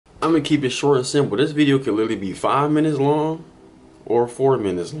I'm gonna keep it short and simple. This video could literally be 5 minutes long, or 4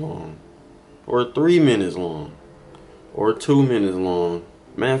 minutes long, or 3 minutes long, or 2 minutes long.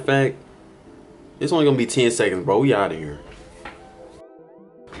 Matter of fact, it's only gonna be 10 seconds, bro. We out of here.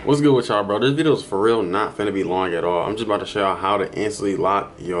 What's good with y'all, bro? This video is for real not finna be long at all. I'm just about to show y'all how to instantly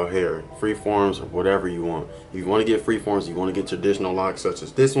lock your hair. Freeforms or whatever you want. If you want to get freeforms, you want to get traditional locks such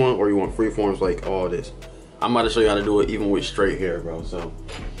as this one, or you want freeforms like all this. I'm about to show you how to do it even with straight hair, bro. So,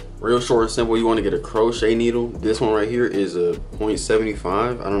 real short and simple, you want to get a crochet needle. This one right here is a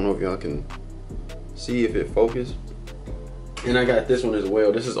 0.75. I don't know if y'all can see if it focused. And I got this one as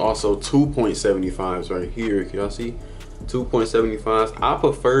well. This is also 2.75s right here. Can y'all see? 2.75s. I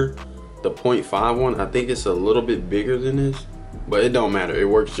prefer the 0.5 one. I think it's a little bit bigger than this, but it don't matter. It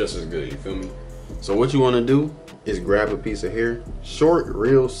works just as good. You feel me? So what you want to do is grab a piece of hair. Short,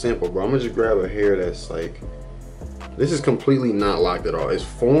 real simple, bro. I'm gonna just grab a hair that's like, this is completely not locked at all. It's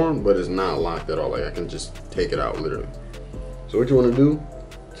formed, but it's not locked at all. Like I can just take it out literally. So what you want to do?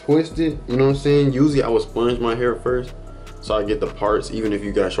 Twist it. You know what I'm saying? Usually I would sponge my hair first, so I get the parts. Even if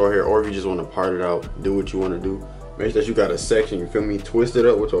you got short hair, or if you just want to part it out, do what you want to do. Make sure that you got a section, you feel me? Twist it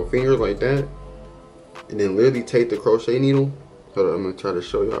up with your fingers like that. And then literally take the crochet needle. Hold on, I'm gonna try to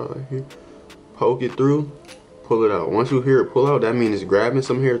show y'all right here. Poke it through, pull it out. Once you hear it pull out, that means it's grabbing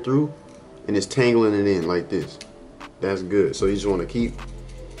some hair through and it's tangling it in like this. That's good. So you just wanna keep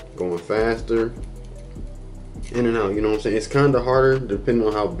going faster, in and out, you know what I'm saying? It's kinda harder depending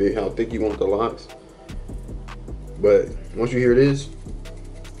on how big, how thick you want the locks. But once you hear this,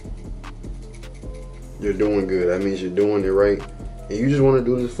 you're doing good. That means you're doing it right. And you just want to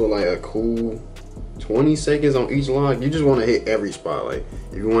do this for like a cool 20 seconds on each lock. You just want to hit every spot. Like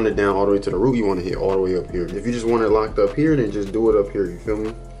if you want it down all the way to the root, you want to hit all the way up here. If you just want it locked up here, then just do it up here. You feel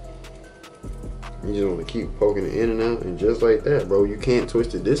me? You just want to keep poking it in and out, and just like that, bro. You can't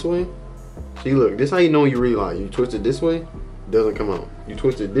twist it this way. See, look, this how you know you really lock. You twist it this way, doesn't come out. You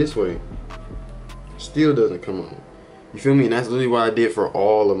twist it this way, still doesn't come out. You feel me? And that's literally what I did for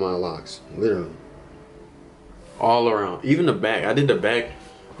all of my locks, literally. All around, even the back. I did the back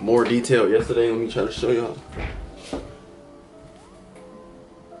more detailed yesterday. Let me try to show y'all.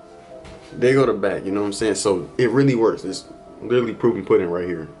 There go the back, you know what I'm saying? So it really works. It's literally proof and pudding right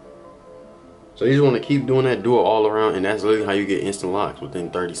here. So you just want to keep doing that, do it all around, and that's literally how you get instant locks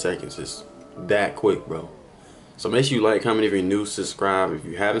within 30 seconds. It's that quick, bro. So make sure you like, comment if you're new, subscribe. If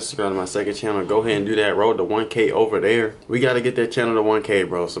you haven't subscribed to my second channel, go ahead and do that. Road to 1K over there. We got to get that channel to 1K,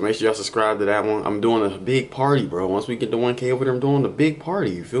 bro. So make sure y'all subscribe to that one. I'm doing a big party, bro. Once we get to 1K over there, I'm doing a big party.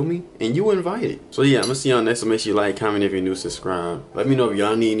 You feel me? And you invited. So yeah, I'm going to see y'all next. So make sure you like, comment if you're new, subscribe. Let me know if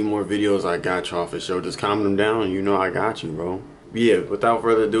y'all need any more videos. I got y'all for sure. Just comment them down and you know I got you, bro. But yeah, without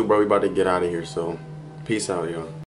further ado, bro, we about to get out of here. So peace out, y'all.